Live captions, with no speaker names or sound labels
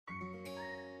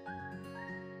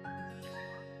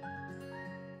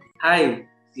Hi,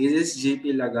 this is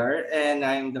JP Lagar and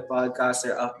I'm the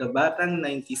podcaster of the Batang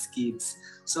 90s Kids.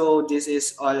 So this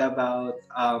is all about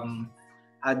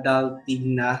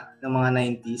adulting na ng mga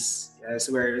 90s.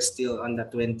 Yes, we're still on the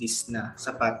 20s na.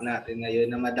 Sapat natin ngayon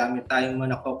na madami tayong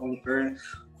manako-conquer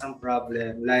ng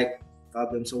problem. Like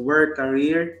problems of work,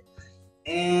 career,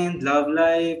 and love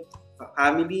life,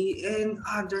 family, and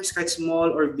others kahit small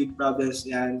or big problems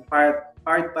yan. Part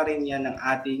pa rin yan ng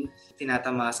ating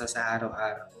tinatamasa sa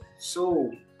araw-araw. So,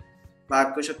 bakit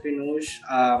ko siya pinush?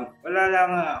 Wala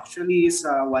lang actually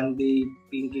sa one day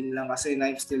thinking lang kasi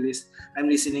I'm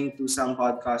listening to some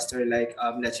podcaster like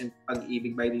Lecheng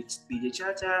Pag-ibig by DJ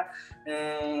Chacha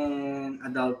and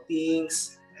Adult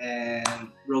Things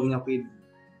and Growing Up with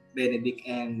Benedict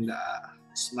and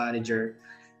his manager.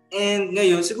 And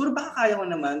ngayon, siguro baka kaya ko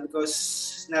naman because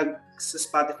sa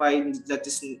Spotify, that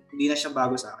is, hindi na siya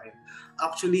bago sa akin.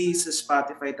 Actually, sa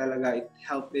Spotify talaga, it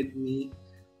helped me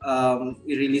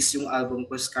i-release yung album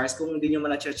ko, Scars. Kung hindi nyo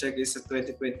man na-check is sa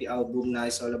 2020 album na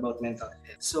is all about mental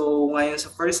health. So, ngayon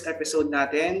sa first episode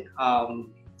natin,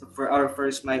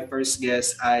 my first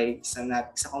guest ay isa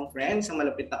kong friend, isang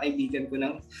malapit na kaibigan ko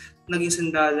ng naging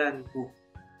sandalan ko.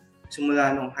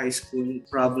 Simula nung high school,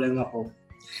 problem ako.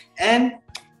 And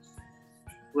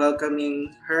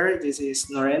welcoming her, this is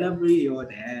Norena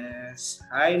Briones.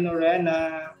 Hi,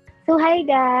 Norena. So, hi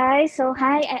guys.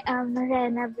 I am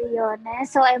Norena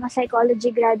Briones. So, I'm a psychology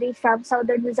graduate from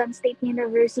Southern Luzon State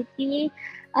University.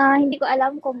 Hindi ko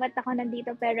alam kung ba't ako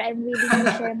nandito pero I'm willing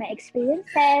to share my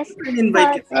experiences,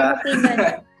 thoughts, and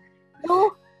opinions.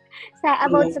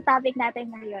 About sa topic natin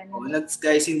ngayon.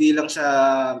 Guys, hindi lang siya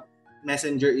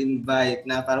messenger invite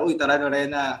na parang, uy, tara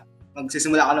Norena,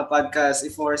 magsisimula ako ng podcast,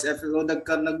 i-force episode,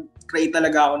 nag-create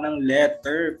talaga ako ng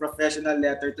professional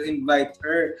letter to invite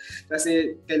her.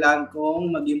 Kasi kailangan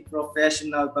kong maging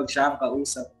professional pag siya ang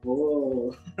kausap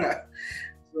ko.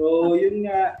 So, yun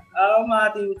nga,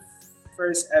 ating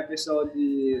first episode,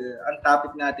 ang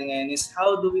topic natin ngayon is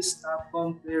how do we stop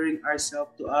comparing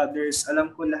ourselves to others?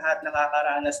 Alam ko lahat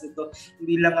nakakaranas nito.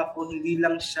 Hindi lang ako, hindi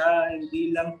lang siya,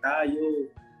 hindi lang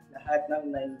tayo. Lahat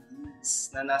ng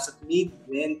 90s na nasa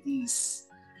mid-20s.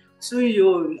 So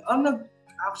yun,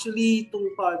 actually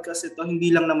itong podcast ito,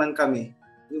 hindi lang naman kami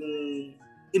yung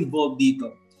involved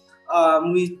dito.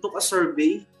 We took a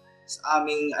survey sa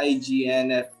aming IG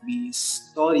and FB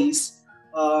stories.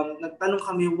 Nagtanong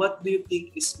kami, what do you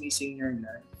think is missing in your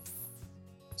life?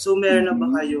 So meron na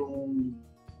ba kayong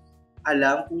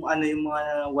alam kung ano yung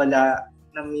mga wala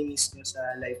na mi-miss nyo sa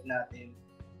life natin?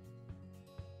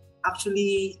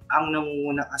 Actually, ang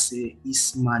nangunguna kasi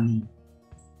is money.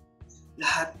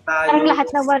 Lahat tayo. Parang lahat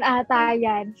naman ata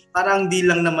yan. Parang di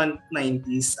lang naman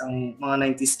 90s, ang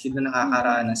mga 90s kid na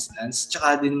nakakaranas yan.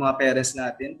 Tsaka din mga parents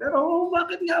natin. Pero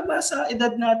bakit nga ba sa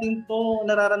edad natin to,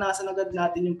 nararanasan agad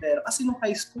natin yung pera? Kasi nung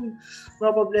high school,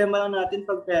 problema lang natin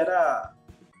pag pera.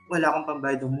 Wala akong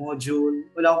pambayad ng module,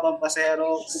 wala akong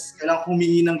pampasero, kailangan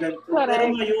humingi ng ganito. Pero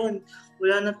ngayon,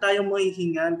 wala na tayong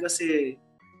mahihingan kasi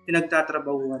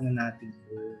pinagtatrabahuan na natin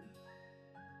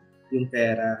yung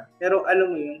pera. Pero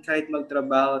alam mo yun, kahit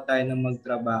magtrabaho tayo ng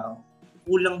magtrabaho,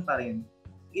 kulang pa rin.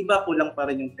 Iba kulang pa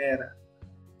rin yung pera.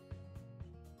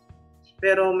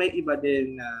 Pero may iba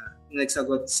din na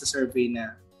nagsagot sa survey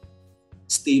na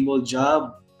stable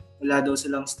job. Wala daw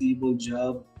silang stable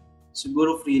job.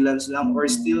 Siguro freelance lang or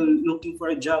still looking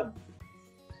for a job.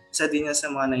 Isa din yan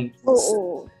sa mga 90s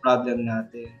problem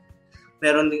natin.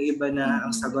 Meron ding iba na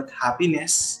ang sagot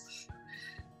happiness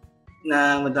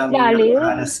na madaming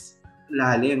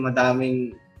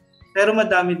pero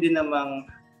madami din namang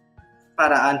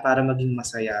paraan para maging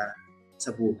masaya sa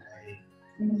buhay.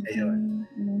 Ayun.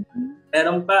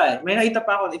 Meron pa May nakita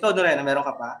pa ako. Ikaw, Dorena, meron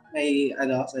ka pa? May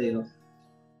sa iyo?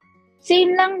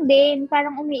 Same lang din.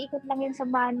 Parang umiikot lang yun sa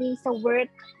money, sa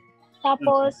work.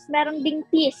 Tapos, meron ding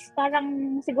peace.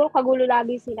 Parang siguro kagulo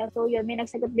lagi sila. So, yun. May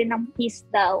nagsagot din ng peace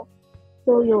daw.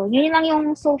 So, yun. Yun lang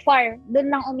yung so far. Doon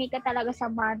lang umika talaga sa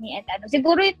money at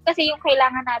Siguro kasi yung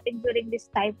kailangan natin during this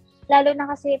time. Lalo na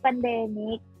kasi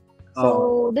pandemic.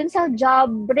 So, doon sa job,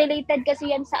 related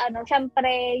kasi yan sa syempre,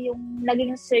 yung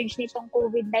naging surge nitong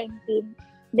COVID-19.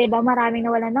 Diba? Maraming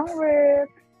nawala ng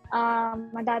work.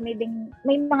 Madami ding,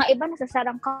 may mga iba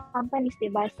nasasarang companies,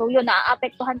 diba? So, yun,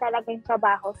 naaapektuhan talaga yung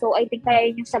trabaho. So, I think kaya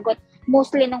yun yung sagot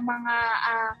mostly ng mga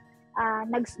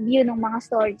nag-view ng mga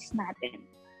stories natin.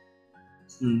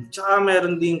 Tsaka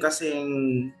meron din kasing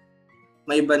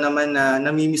may iba naman na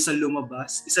namimiss na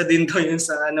lumabas. Isa din daw yun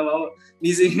sa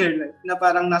missing your life na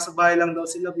parang nasa bahay lang daw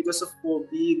sila because of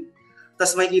COVID.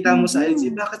 Tapos makikita mo sa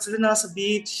IG, bakit sila nasa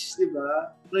beach, di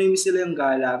ba? Namimiss sila yung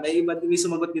gala. May iba din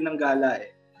sumagot din ng gala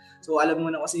So, alam mo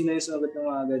na kung sino yung sumagot ng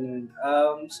mga ganun.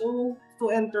 So,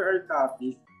 to enter our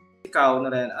topic, ikaw na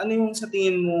rin, ano yung sa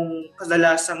tingin mong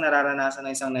kadalasang nararanasan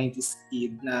ng isang 90s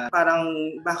kid na parang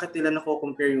bakit nila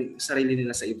nako-compare yung sarili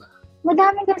nila sa iba?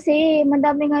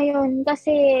 Madami ngayon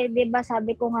kasi 'di ba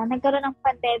sabi ko nga nagkaroon ng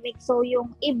pandemic, so yung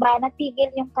iba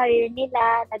natigil yung career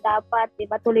nila na dapat 'di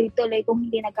ba tuloy-tuloy kung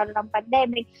hindi nagkaroon ng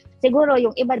pandemic. Siguro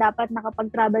yung iba dapat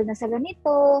nakapag-travel na sa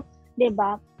ganito, 'di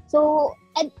ba? So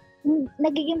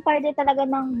nagiging parte talaga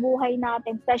ng buhay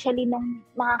natin, especially nung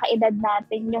mga kaedad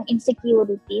natin, yung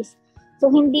insecurities. So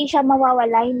hindi siya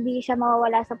mawawala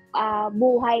sa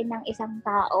buhay ng isang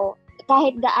tao.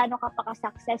 Kahit gaano ka pa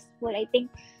ka-successful, I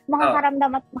think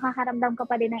makakaramdam ka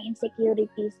pa din ng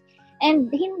insecurities. And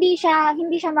hindi siya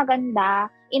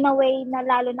maganda in a way na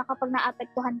lalo na kapag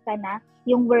naapektuhan ka na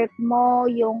yung work mo,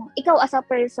 yung ikaw as a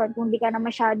person, kung di ka na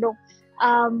masyadong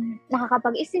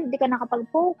nakakapag-isip, di ka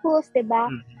nakapag-focus, 'di ba?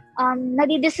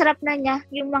 Nadi-disrupt na niya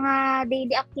yung mga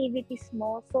daily activities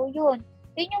mo. So yun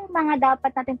yung mga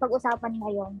dapat natin pag-usapan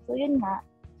ngayon. So yun nga.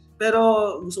 Pero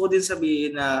gusto ko din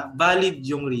sabihin na valid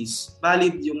yung risk,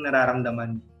 valid yung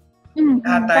nararamdaman.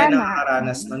 Lahat tayo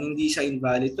nakakaranas nun, hindi siya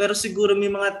invalid. Pero siguro may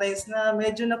mga times na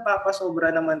medyo napapasobra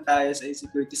naman tayo sa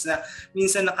insecurities na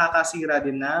minsan nakakasira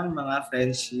din ng mga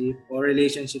friendship or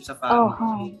relationship sa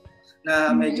family.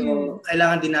 Na medyo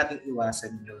kailangan din natin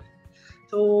iwasan yun.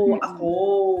 So ako,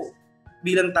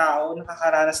 bilang tao,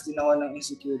 nakakaranas din ako ng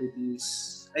insecurities.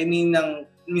 I mean,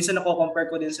 minsan nako-compare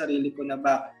ko din sarili ko na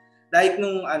bakit. Like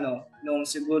hindi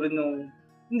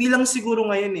lang siguro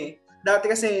ngayon eh.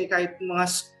 Dati kasi kahit mga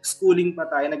schooling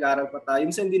pa tayo, nag-aaral pa tayo,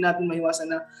 minsan hindi natin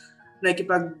maiwasan na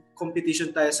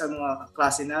nakikipag-competition tayo sa mga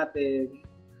klase natin.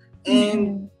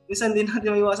 And minsan hindi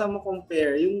natin maiwasan mo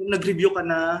compare. Yung nag-review ka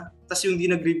na, tas yung hindi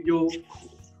nag-review,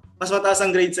 mas mataas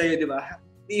ang grade sa'yo, di ba?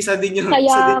 Isa din yun.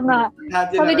 Kaya nga.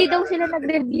 Sabi di daw sila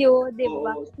nag-review, di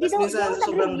ba? Di daw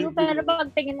nag-review, pero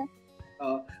pagtingin na.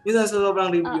 Minsan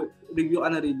sobrang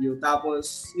review.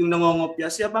 Tapos, yung nangongopya,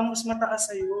 siya bang mas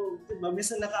mataas sa'yo? Diba?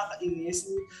 Minsan nakakainis.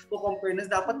 Kung compare na,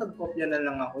 dapat nagkopya na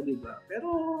lang ako, diba? Pero,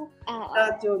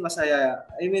 lahat yun, masaya.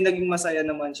 I mean, naging masaya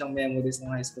naman siyang memories ng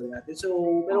high school natin. So,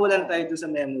 pero wala na tayo doon sa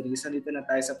memories. Nandito na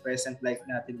tayo sa present life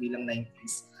natin bilang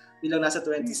 90s. Bilang nasa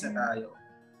 20s na tayo.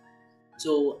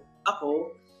 So,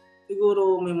 ako,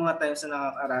 siguro may mga times na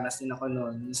nakakaranas din ako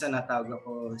noon. Minsan natawag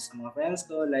ako sa mga friends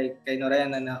ko, like kay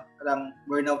Norena na parang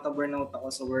burnout ako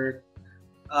sa work.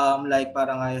 Like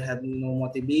parang I had no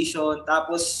motivation.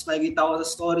 Tapos nakikita ko sa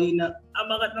story na,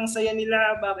 bakit ang saya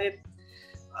nila? Bakit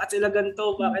sila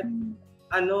ganito? Bakit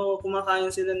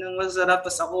kumakain sila ng masarap?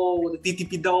 Tapos ako,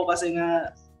 titipid ako kasi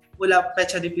nga wala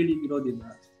pecha de peligro, di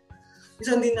ba?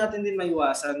 Minsan din natin din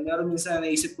maiwasan. Pero minsan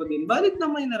naisip ko din, bakit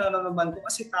naman yung nararamdaman ko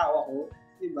kasi tao ako?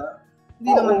 Diba?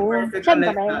 Hindi naman perfect ang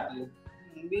life natin.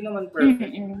 Hindi naman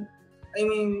perfect. I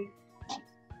mean,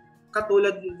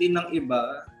 katulad din ng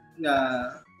iba na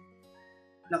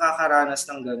nakakaranas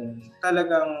ng ganun.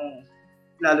 Talagang,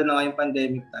 lalo na ngayong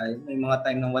pandemic time, may mga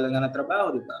time na wala nga na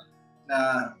trabaho, di ba? Na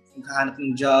naghahanap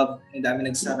ng job, may dami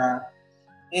nagsara.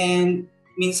 And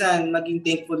minsan, maging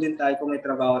thankful din tayo kung may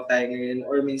trabaho tayo ngayon.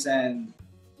 Or minsan,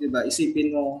 di ba,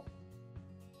 isipin mo,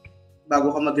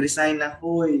 bago ka mag-resign na,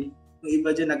 hoy, yung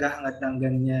iba dyan naghahangad ng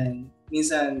ganyan.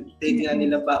 Minsan, tingnan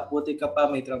nila ba, buti ka pa,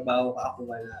 may trabaho ka, ako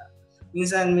wala.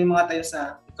 Minsan, may mga times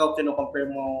na ikaw kino-compare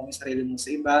mo yung sarili mo sa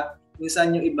iba.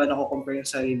 Minsan, yung iba nako-compare yung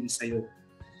sarili sa'yo.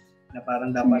 Na parang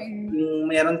dapat, yung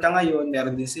meron ka ngayon,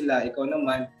 meron din sila. Ikaw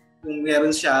naman, yung meron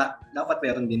siya, dapat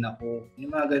meron din ako. Yung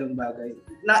mga ganung bagay.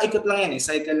 Naikot lang yan eh,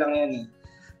 cycle lang yan eh.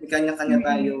 May kanya-kanya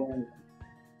tayong,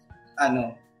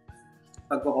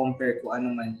 pagko-compare ko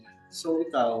ano man. So,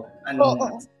 ikaw,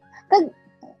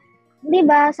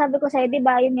 Diba, sabi ko sa'yo,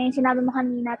 diba, yun nga yung sinabi mo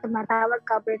kanina, tumatawag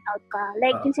ka, burnout ka.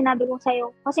 Like, yung sinabi ko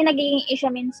sa'yo, kasi nagiging issue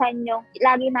minsan yung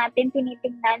lagi natin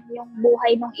tinitingnan yung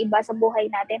buhay ng iba sa buhay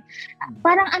natin.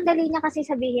 Parang ang dali niya kasi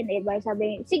sabihin, diba,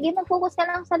 sabi, sige, mag-focus ka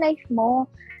lang sa life mo.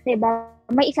 Diba,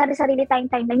 may sarili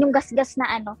tayong timeline, yung gasgas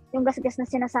na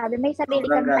sinasabi, may sarili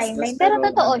kang timeline. Pero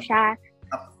totoo siya.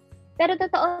 Pero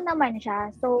totoo naman siya.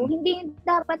 So, hindi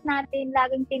dapat natin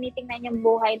laging tinitingnan yung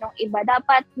buhay ng iba.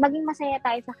 Dapat maging masaya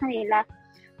tayo sa kanila.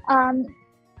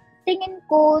 Tingin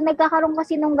ko, nagkakaroon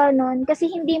kasi nung ganun, kasi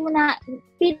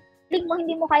feeling mo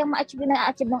hindi mo kayang ma-achieve na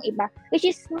na-achieve ng iba. Which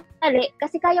is mali,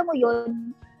 kasi kaya mo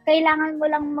yun. Kailangan mo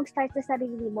lang mag-start sa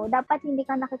sarili mo. Dapat hindi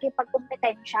ka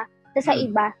nakikipagkompetensya sa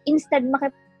iba. Instead,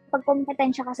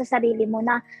 makipagkompetensya ka sa sarili mo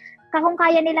na kung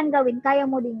kaya nilang gawin, kaya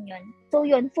mo din yun. So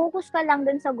yun, focus ka lang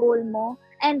dun sa goal mo.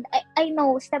 And I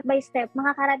know, step by step,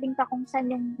 makakarating ka kung saan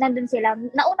yung nandun sila.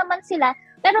 Nauna man sila,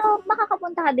 pero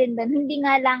makakapunta ka din dun. Hindi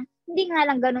hindi nga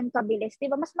lang ganun kabilis.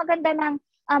 Diba? Mas maganda nang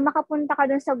makapunta ka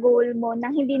dun sa goal mo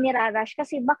nang hindi nirarush.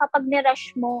 Kasi baka pag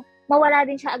nirush mo, mawala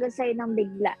din siya agad sa'yo ng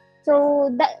bigla. So,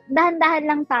 dahan-dahan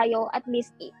lang tayo, at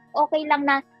least, okay lang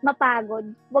na mapagod.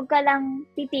 Huwag ka lang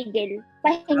titigil.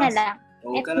 Pahinga lang.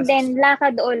 And then,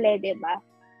 lakad ulit, diba?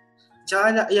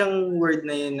 Tsaka yung word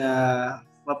na yun na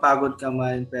napagod ka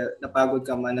man,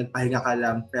 nagpahinga ka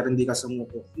lang, pero hindi ka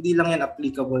sumuko. Hindi lang yan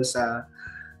applicable sa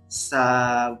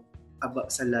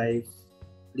life.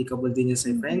 Applicable din yun sa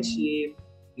friendship.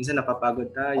 Minsan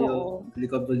napapagod tayo.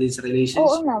 Applicable din sa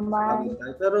relationship. Oo naman.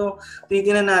 Pero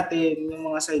tinitingnan natin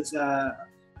yung mga sides na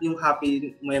yung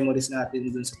happy memories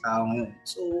natin dun sa tao ngayon.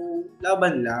 So,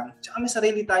 laban lang. Tsaka may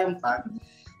sarili tayong path.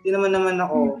 Hindi naman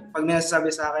ako, pag may nasasabi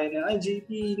sa akin na, ay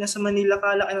JP, nasa Manila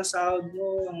ka, laki ng sahod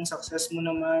mo, ang success mo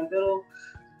naman. Pero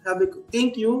sabi ko,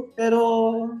 thank you, pero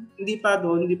hindi pa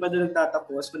doon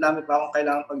nagtatapos. Madami pa akong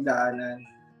kailangang pagdaanan.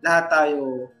 Lahat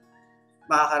tayo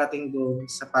makakarating doon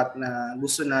sa path na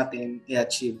gusto natin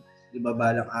i-achieve. Diba,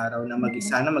 balang araw na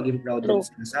sana maging proud din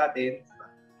sila sa atin.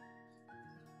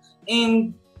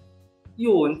 And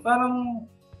yun, parang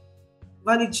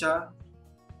valid siya.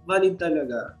 Valid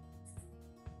talaga.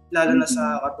 Lalo na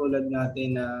sa katulad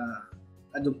natin na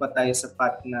andun pa tayo sa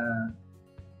path na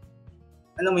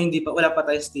wala pa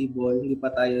tayo stable, hindi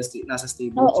pa tayo nasa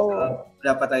stable.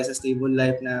 Wala pa tayo sa stable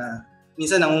life na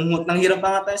minsan nanghirap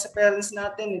pa nga tayo sa parents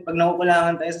natin. Pag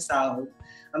nakukulangan tayo sa sahod,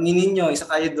 aminin nyo, isa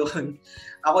kayo doon.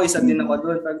 Ako, isa din ako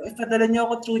doon. Pag, padala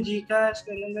nyo ako through GCash,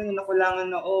 ganun,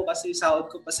 nakulangan ako kasi sahod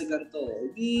ko pa si ganito.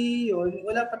 Hindi yun,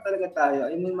 wala pa talaga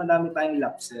tayo. I mean, madami tayong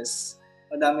lapses.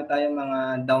 Madami tayong mga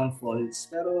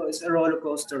downfalls. Pero it's a roller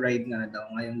coaster ride nga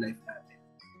daw ngayong life natin.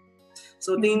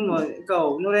 So, tingin mo,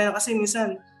 ikaw, Lorena, kasi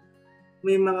minsan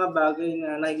may mga bagay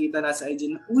na nakikita na sa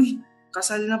IG na, uy,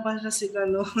 kasal na pala sila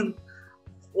noon.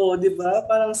 O, di ba?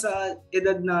 Parang sa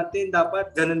edad natin,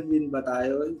 dapat ganun din ba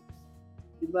tayo?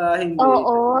 Di ba? Hindi.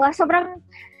 Oo. Sobrang,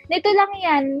 nito lang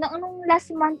yan. Nung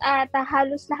last month ata,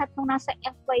 halos lahat ng nasa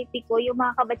FYP ko, yung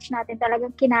mga kabatch natin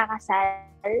talagang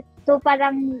kinakasal. So,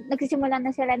 parang nagsisimula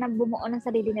na sila na bumuo ng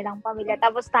sarili nilang pamilya.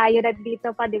 Tapos tayo na dito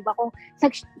pa, di ba? Kung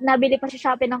nabili pa sa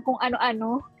Shopee ng kung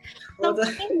ano-ano. So,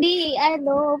 hindi,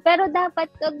 Pero dapat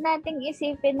huwag nating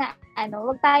isipin na,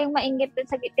 huwag tayong mainggit dun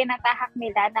sa tinatahak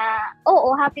nila na,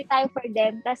 oo, happy tayo for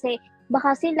them. Kasi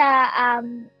baka sila,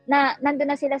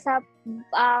 nandun na sila sa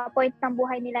point ng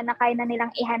buhay nila na kaya na nilang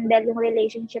i-handle yung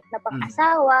relationship na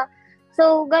pang-asawa.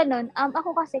 So, ganun.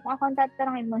 Ako kasi, kung ako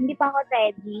tatanungin mo, hindi pa ako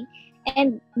ready.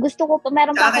 And gusto ko pa,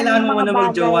 meron pa akong mga bagay. Kailangan mo muna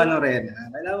mag-jowa, Lorena.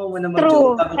 Kailangan mo muna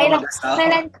mag-jowa bago ka mag-asawa.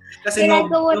 Kasi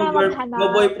no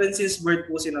boyfriend since birth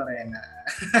po si Lorena.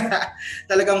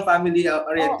 Talagang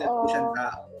family-oriented po siyang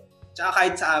tao. Tsaka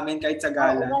kahit sa amin, kahit sa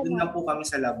gala, dun lang po kami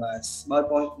sa labas. Bawal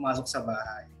po kami pumasok sa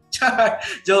bahay.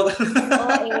 Joke.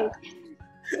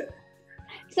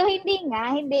 So, hindi.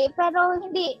 Pero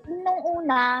hindi, nung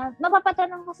una,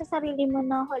 mapapatanong ko sa sarili mo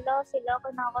na, sila ko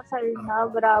nakakasal na,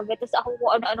 grabe. Tapos ako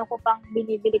kung ano-ano ko pang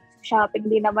binibili sa shopping,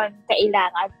 hindi naman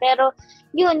kailangan. Pero,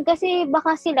 yun, kasi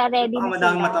baka sila ready na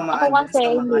sila. Matamaan. Ako kasi,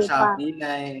 hindi pa.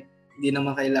 Hindi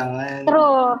naman kailangan.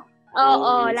 True.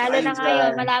 Oo, lalo na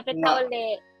ngayon, malapit na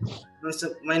uli.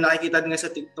 May nakikita din nga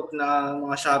sa TikTok na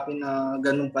mga shopping na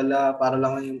ganun pala, para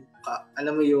lang yung,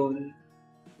 alam mo yun,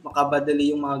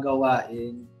 makabadali yung mga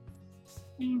gawain.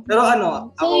 Pero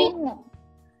ako,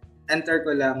 enter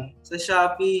ko lang. Sa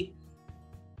Shopee,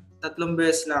 3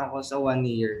 beses lang ako sa 1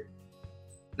 year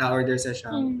na order sa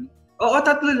Shopee. Oo,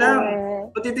 3 lang.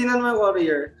 Kung titinan mo yung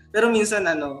Warrior. Pero minsan,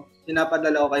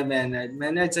 pinapadala ko kay Menard.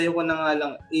 Menard, sa'yo ko na nga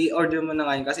lang, i-order mo na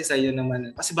ngayon kasi sa'yo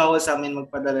naman. Kasi bawal sa amin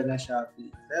magpadala ng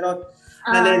Shopee. Pero,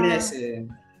 nalilis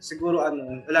siguro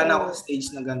wala na ako sa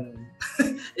stage na gano'n.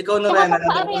 Ikaw na rin,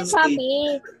 yung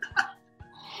stage.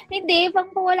 Hindi,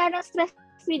 pang wala ng stress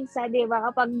minsan, di ba?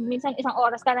 Kapag minsan isang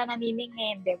oras ka na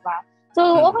naniningin, di ba? So,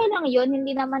 okay lang yun.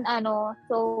 Hindi naman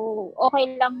so,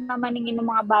 okay lang naman yung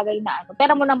mga bagay na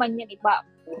Pero mo naman yun, iba.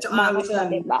 Tsaka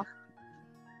minsan, di ba?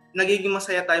 Nagiging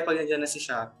masaya tayo pag nandiyan na si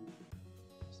Shopee.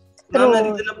 True.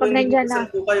 Nandito na po, minsan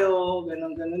po kayo,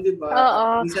 ganun, di ba? Oo.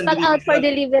 Pag out for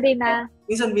delivery na.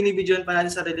 Minsan binibidyoan pa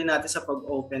natin sarili natin sa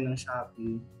pag-open ng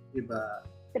Shopee, di ba?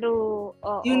 True.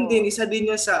 Oo. Yun din, isa din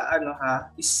yun sa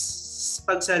is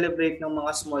pag-celebrate ng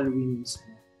mga small wins.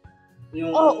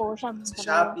 Yung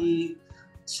sa Shopee,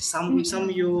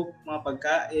 samyup, mga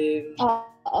pagkain.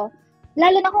 Oo.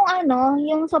 Lalo na kung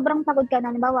yung sobrang pagod ka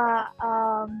na, halimbawa,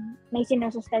 may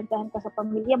sinusustentuhan ka sa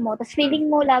pamilya mo, tapos feeling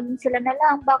mo laging sila na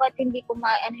lang, bakit hindi ko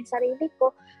maano yung sarili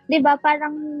ko? 'Di ba?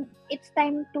 Parang it's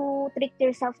time to treat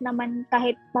yourself naman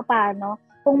kahit papaano.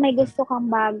 Kung may gusto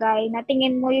kang bagay na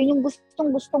tingin mo yun yung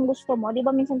gustong-gusto mo, 'di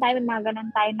ba minsan tayo may mga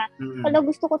ganun tayo na, Mm. "Hala,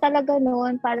 gusto ko talaga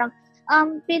noon." Parang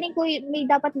feeling ko may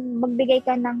dapat magbigay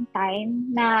ka ng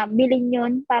time na bilhin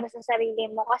yun para sa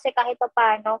sarili mo kasi kahit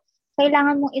papaano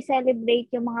kailangan mong i-celebrate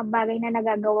yung mga bagay na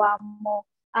nagagawa mo,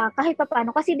 kahit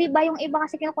papaano. Kasi 'di ba yung iba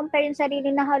kasi kino-compare yung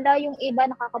sarili na, hala, yung iba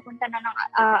nakakapunta na ng,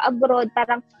 abroad,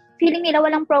 parang feeling nila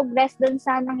walang progress dun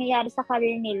sa nangyayari sa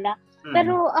career nila. Mm.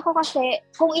 Pero ako kasi,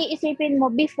 kung iisipin mo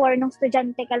before nung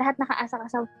estudyante ka, lahat nakaasa ka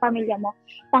sa pamilya mo.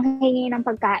 Panghingi ng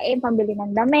pagkain, pambili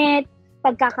ng damit,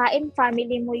 pagkakain,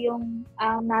 family mo yung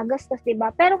nagastos, 'di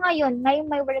ba? Pero ngayon may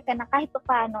work ka na kahit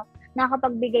papaano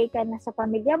nakakapagbigay ka na sa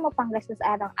pamilya mo, panggastos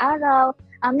araw-araw,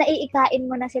 naiikain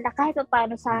mo na sila kahit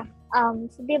paano sa,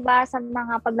 'di ba, sa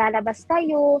mga paglalabas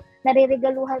kayo,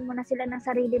 nariregaluhan mo na sila ng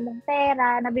sarili mong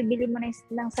pera, nabibili mo na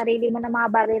ng sarili mo ng mga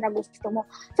bagay na gusto mo.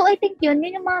 So I think yun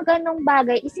yung mga ganong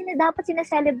bagay, dapat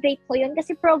sineselebrate mo yun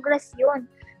kasi progress yun.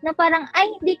 Na parang,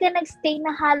 ay, hindi ka nagstay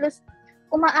na halos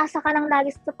umaasa ka lang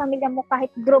lagi sa pamilya mo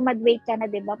kahit graduate ka na,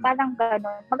 'di ba? Parang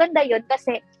gano'n. Maganda yun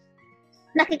kasi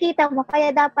nakikita mo,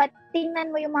 kaya dapat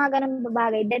tingnan mo yung mga ganung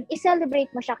bagay, then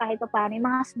i-celebrate mo siya kahit paano, yung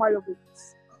mga small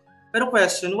wins. Pero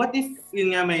question, what if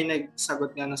yun nga may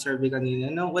nagsagot nga ng survey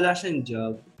kanina na wala siyang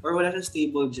job or wala siyang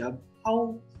stable job?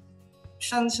 How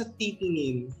siya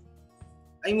titingin?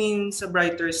 I mean, sa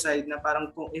brighter side na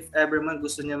parang kung if ever man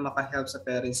gusto niya maka-help sa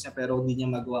parents niya pero hindi niya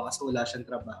magawa kasi wala siyang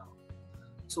trabaho.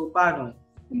 So, paano?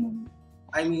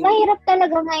 I mean, mahirap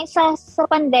talaga ngayon sa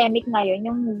pandemic ngayon,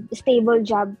 yung stable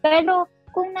job. Pero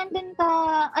kung nandun ka,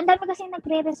 ang dami kasi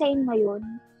nagre-resign ngayon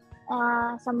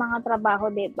sa mga trabaho,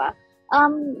 'di ba?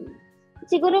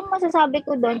 Siguro masasabi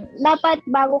ko doon, dapat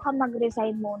bago ka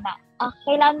mag-resign muna,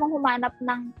 kailangan mong humanap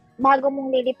ng bago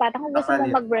mong lilipatan kung gusto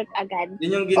mong mag-work agad.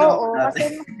 Yun yung ginawa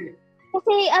natin.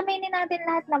 Kasi aminin natin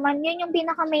lahat naman, yun yung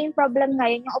pinaka-main problem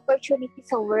ngayon, yung opportunity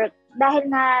sa work.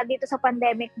 Dahil nga dito sa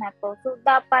pandemic na to. So,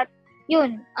 dapat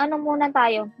yun, muna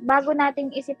tayo, bago natin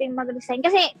isipin mag-resign.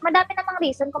 Kasi madami namang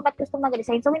reason kung ba't gusto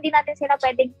mag-resign. So, hindi natin sila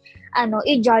pwedeng,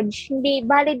 i-judge. Hindi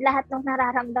valid lahat ng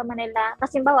nararamdaman nila.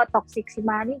 Kasi bawa, toxic si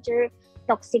manager,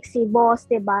 toxic si boss,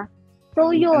 diba?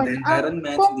 So, yun.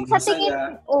 Kung sa tingin,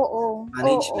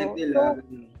 management nila.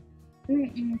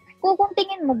 Kung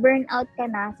tingin mo, burnout ka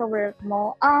na sa work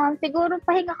mo, siguro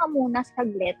pahinga ka muna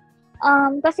saglit.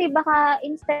 Kasi baka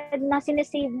instead na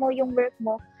sinesave mo yung work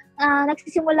mo,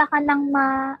 nagsisimula ka nang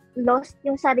ma-lost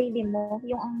yung sarili mo,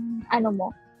 yung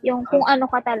yung kung ano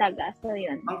ka talaga. So,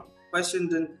 yun. Ang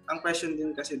question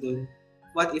din kasi dun,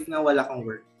 what if na wala kang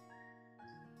work?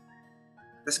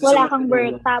 Wala kang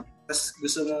work, tapos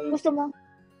gusto mo,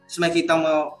 tapos makikita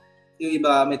mo yung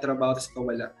iba may trabaho, tapos ikaw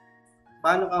wala.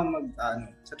 Paano ka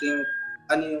sa tingin mo,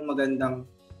 ano yung magandang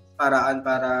paraan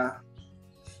para,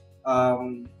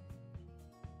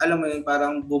 alam mo yun,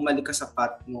 parang bumalik ka sa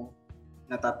path mo,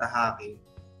 natatahakin.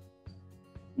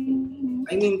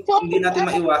 I mean, so, hindi natin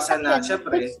maiwasan na,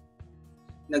 syempre,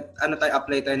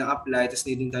 apply tayo ng apply, tapos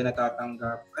hindi din tayo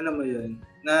natatanggap. Alam mo yun,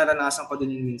 naranasan ko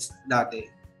din yung dati,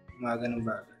 mga ganun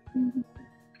bagay.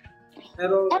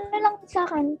 Pero, lang sa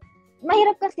akin,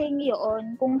 mahirap kasi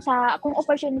yun kung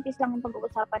opportunities lang ang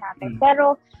pag-uusapan natin.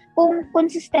 Pero kung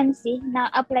consistency na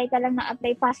apply ka lang na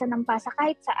apply, pasa ng pasa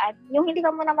kahit saan, yung hindi ka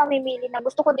muna mamimili na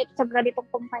gusto ko dito sa ganitong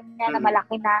kumpanya na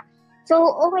malaki na. So,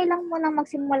 okay lang muna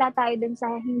magsimula tayo dun sa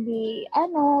hindi,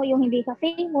 yung hindi ka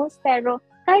famous, pero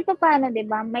kahit pa paano, 'di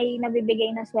ba, may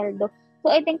nabibigay na sweldo.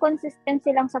 So, I think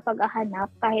consistency lang sa paghahanap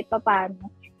kahit pa paano.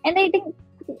 And I think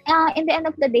in the end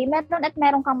of the day,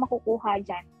 meron kang makukuha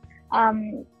diyan.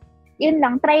 Yun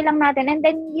lang, try lang natin. And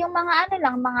then, yung mga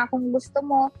mga kung gusto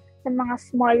mo, sa mga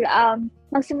small,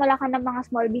 magsimula ka ng mga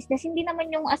small business, hindi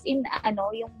naman yung as in,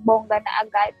 yung bongga na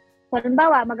agad. So,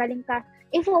 halimbawa, magaling ka,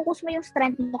 i-focus mo yung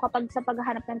strength mo kapag sa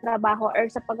paghahanap ng trabaho or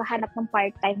sa paghahanap ng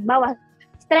part-time. Bawa,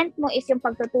 strength mo is yung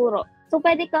pagtuturo. So,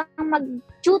 pwede kang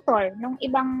mag-tutor ng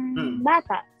ibang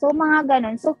bata. So, mga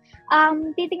ganun. So,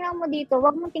 titingnan mo dito,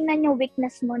 wag mong tingnan yung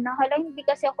weakness mo na, hala, hindi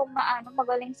kasi ako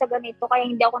magaling sa ganito, kaya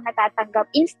hindi ako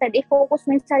natatanggap. Instead, i-focus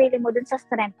mo yung sarili mo dun sa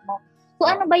strength mo. So,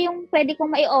 ano ba yung pwede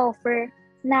kong mai-offer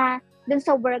na dun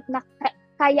sa work na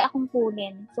kaya akong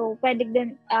kunin? So, pwede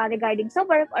dun regarding sa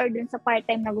work or dun sa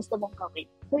part-time na gusto mong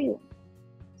gawin. So, yun.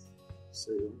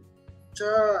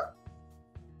 Tsaka,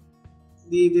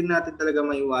 di din natin talaga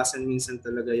maiwasan minsan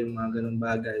talaga yung mga ganung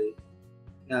bagay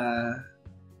na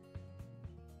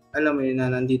alam mo yun na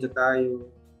nandito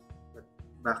tayo,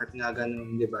 bakit nga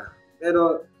ganun, di ba?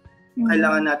 Pero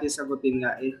kailangan natin sagutin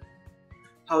nga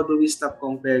how do we stop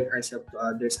comparing ourselves to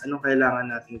others? Anong kailangan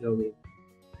natin gawin?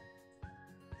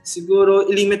 Siguro,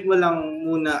 ilimit mo lang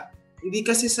muna. Hindi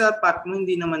kasi sa path mo,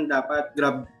 hindi naman dapat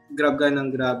grab ka ng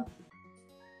grab.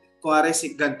 Kuwari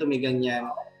si ganito may ganyan,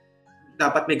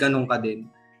 dapat may ganun ka din.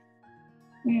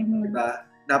 Diba?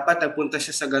 Dapat nagpunta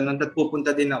siya sa ganun, at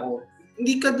pupunta din ako.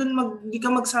 Hindi ka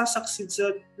magsasucceed sa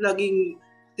laging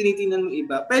tinitingnan mo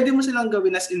iba. Pwede mo silang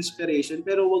gawin as inspiration,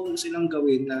 pero wag mo silang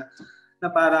gawin na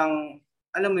parang,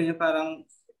 alam mo yun, parang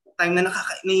time na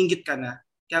naiingit ka na.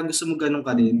 Kaya gusto mo ganun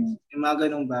ka din. Yung mga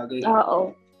ganung bagay.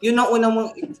 Oo. Yun ang una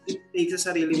mong i-take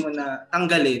sa sarili mo na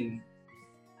tanggalin.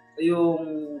 Yung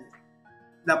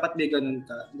dapat may ganun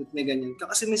ka, may ganyan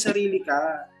ka. Kasi may sarili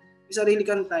ka. May sarili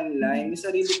kang timeline. May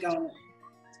sarili kang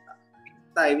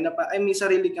time may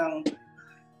sarili kang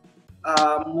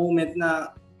moment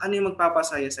na ano yung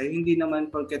magpapasaya sa'yo. Hindi naman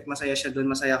porket masaya siya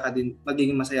doon,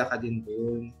 magiging masaya ka din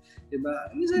doon. Diba?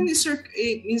 Minsan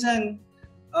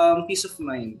peace of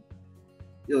mind.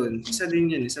 Yun, isa din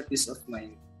yun, isa peace of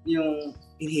mind. Yung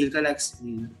inhale ka lang,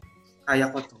 exhale. Kaya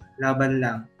ko to, laban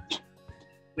lang.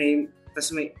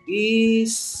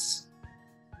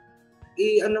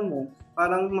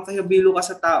 Parang makahabilo ka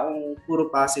sa taong puro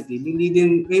positive. Hindi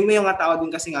din, may mga tao din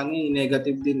kasi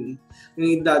negative din. Yung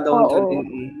idadawn ka din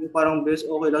Yung parang best,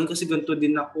 okay lang kasi ganito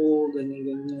din ako,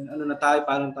 ganyan. Ano na tayo,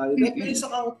 paano tayo.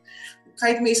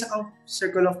 Kahit may isa kang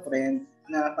circle of friends,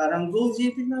 na parang go,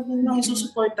 JP na lang,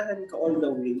 isusuportahan ka all the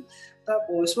way.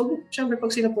 Tapos, syempre pag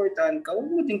sinuportahan ka,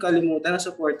 huwag mo din kalimutan na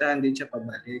suportahan din siya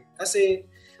pabalik. Kasi,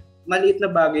 maliit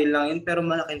na bagay lang yun, pero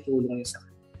malaking tulong yun sa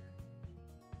kanya.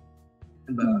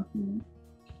 Diba?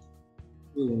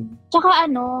 Tsaka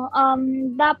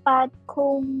dapat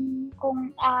kung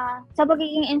sa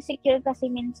pagiging insecure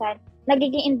kasi minsan,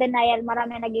 nagiging in denial,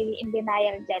 marami nagiging in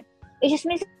denial dyan. Which is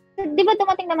minsan, di ba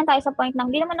dumating naman tayo sa point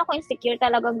ng, di naman ako insecure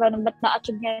talagang ganun, ba't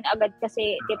na-achieve niya yun agad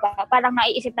kasi, di ba, parang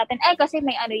naiisip natin, kasi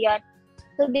may ano yan.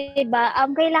 So, di ba,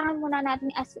 kailangan muna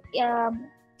natin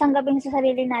tanggapin sa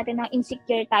sarili natin na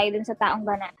insecure tayo dun sa taong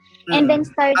gana. And then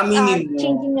start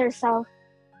changing yourself.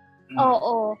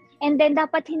 Oo. And then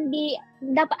dapat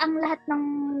ang lahat ng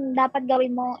dapat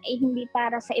gawin mo ay hindi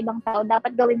para sa ibang tao,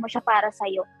 dapat gawin mo siya para sa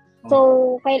iyo.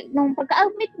 So, nung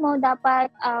pagka-admit mo,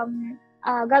 dapat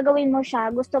gagawin mo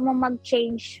siya, gusto mo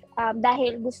mag-change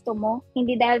dahil gusto mo,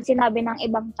 hindi dahil sinabi ng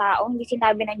ibang tao, hindi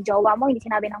sinabi ng jowa mo, hindi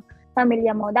sinabi ng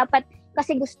pamilya mo. Dapat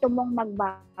kasi gusto mong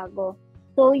magbago.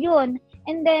 So, yun.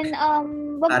 And then,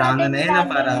 wag natin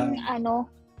parang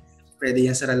pwede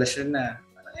yan sa relasyon na.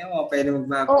 Pwede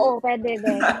magbago. Oo, pwede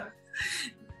din.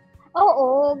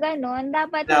 Oo, ganun.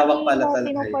 Dapat hindi mo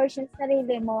pino-force yung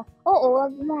sarili mo. Oo,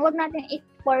 wag natin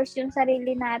i-force yung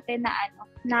sarili natin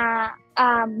na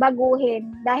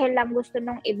baguhin dahil lang gusto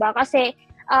ng iba. Kasi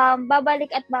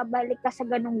babalik at babalik ka sa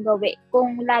ganung gawi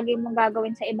kung lagi mong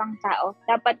gagawin sa ibang tao.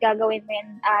 Dapat gagawin mo yan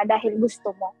dahil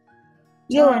gusto mo.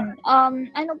 Yun.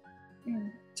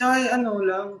 Tsaka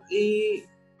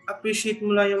i-appreciate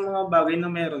mo lang yung mga bagay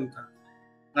na meron ka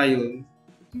ngayon.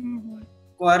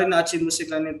 Kuwari na-achieve mo si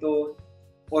ganito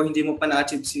o hindi mo pa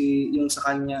na-achieve yung sa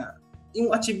kanya,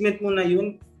 yung achievement mo na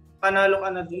yun, panalo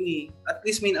ka na dun At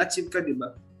least may na-achieve ka, di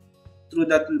ba? To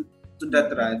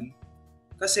that run.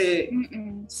 Kasi,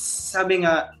 sabi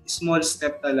nga, small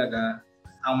step talaga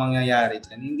ang mangyayari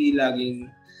dyan. Hindi laging,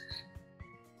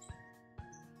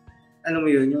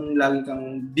 yung lagi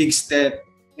kang big step,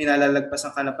 may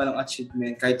nalalagpasan ka na palang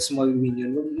achievement, kahit small win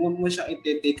yun. Huwag mo siyang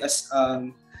i-take as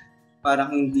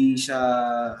parang hindi siya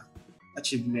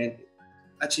achievement.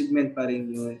 Achievement pa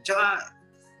rin yun. Tsaka,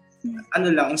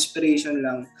 inspiration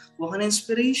lang. Huwag ka na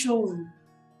inspiration.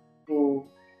 O,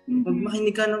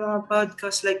 makinig ka ng mga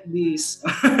podcast like this.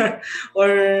 Or,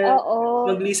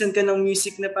 mag-listen ka ng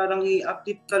music na parang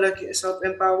i-uplift ka like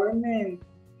self-empowerment.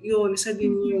 Yun, isa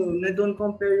din yun. Na don't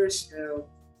compare yourself.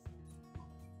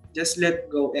 Just let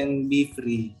go and be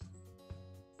free.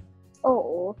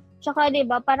 Oo. Tsaka 'di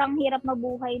ba, parang hirap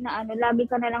mabuhay na lagi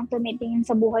ka na lang tumitingin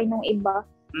sa buhay ng iba.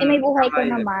 May buhay ka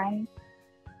naman.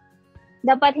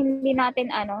 Dapat hindi natin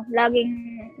laging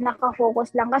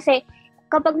naka-focus lang kasi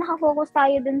kapag naka-focus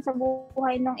tayo dun sa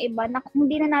buhay ng iba,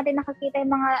 hindi na natin nakakita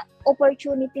yung mga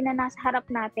opportunity na nasa harap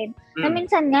natin. Na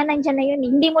minsan nga nandiyan na yun,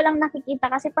 hindi mo lang nakikita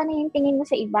kasi paano yung tingin mo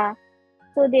sa iba.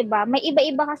 So 'di ba, may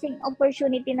iba-iba kasing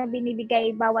opportunity na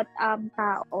binibigay bawat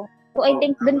tao. So, I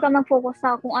think dun ka mag-focus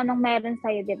sa kung anong meron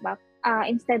sa'yo, di ba?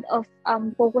 Instead of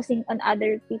focusing on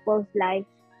other people's life.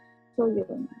 So,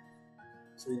 yun.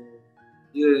 So,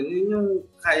 yun yung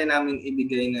kaya namin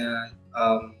ibigay na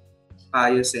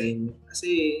payo sa inyo.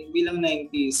 Kasi bilang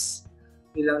 90s,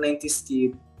 ilang 90s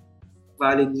kid,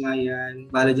 valid nga yan.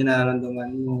 Valid yung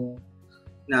nararamdaman mo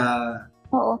na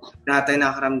Oo. lahat tayo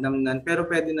nakakaramdam nan. Pero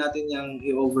pwede natin yung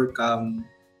i-overcome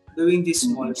doing these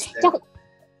small steps. Tsaka,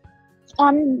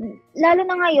 lalo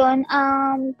na ngayon,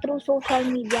 through social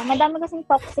media, madami kasing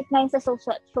toxic ngayon sa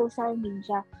social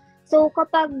media. So,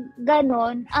 kapag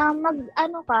ganon,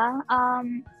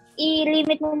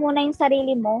 i-limit mo muna yung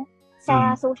sarili mo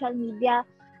sa social media.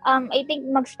 I think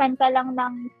mag-spend ka lang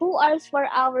ng 2 hours,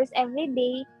 4 hours every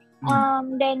day.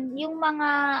 Then, yung mga,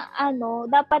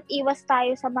 dapat iwas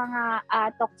tayo sa mga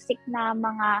toxic na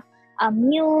mga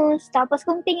news. Tapos,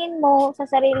 kung tingin mo sa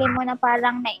sarili mo na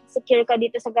parang na-insecure ka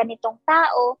dito sa ganitong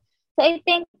tao, so I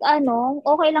think,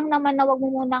 okay lang naman na wag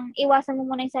mo munang, iwasan mo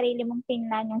muna yung sarili mong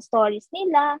tingnan yung stories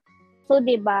nila. So,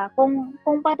 'di ba?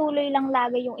 Kung patuloy lang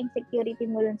lagi yung insecurity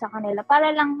mo dun sa kanila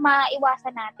para lang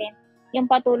maiwasan natin yung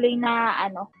patuloy na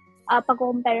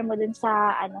pag-compare mo dun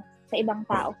sa sa ibang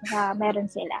tao na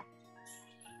meron sila.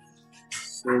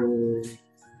 So,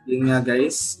 yun nga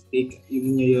guys, take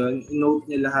nyo yun,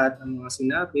 note nyo lahat ng mga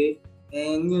sinabi,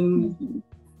 and yun,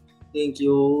 thank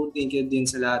you din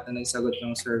sa lahat na nagsagot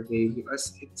ng survey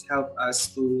because it helped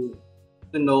us to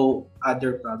know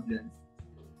other problems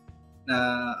na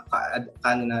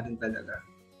kaano natin talaga,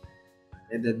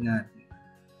 edad natin.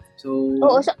 So,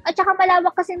 oo, at saka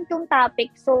malawak kasi itong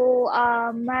topic, so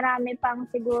marami pang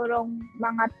sigurong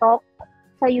mga talk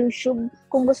sa YouTube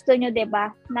kung gusto nyo,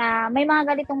 diba? Na may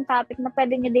mga ganitong topic na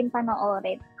pwede nyo din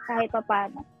panoorin kahit pa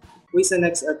paano. Uy, sa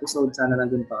next episode, sana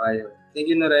nandun pa kayo.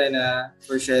 Thank you, Norena,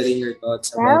 for sharing your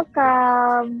thoughts about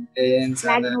welcome. And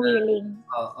sana, laging willing.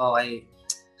 Okay.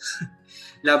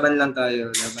 Laban lang tayo,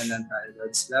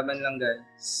 Lods. Laban lang,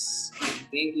 guys.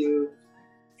 Thank you.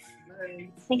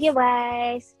 Bye. Thank you,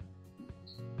 guys.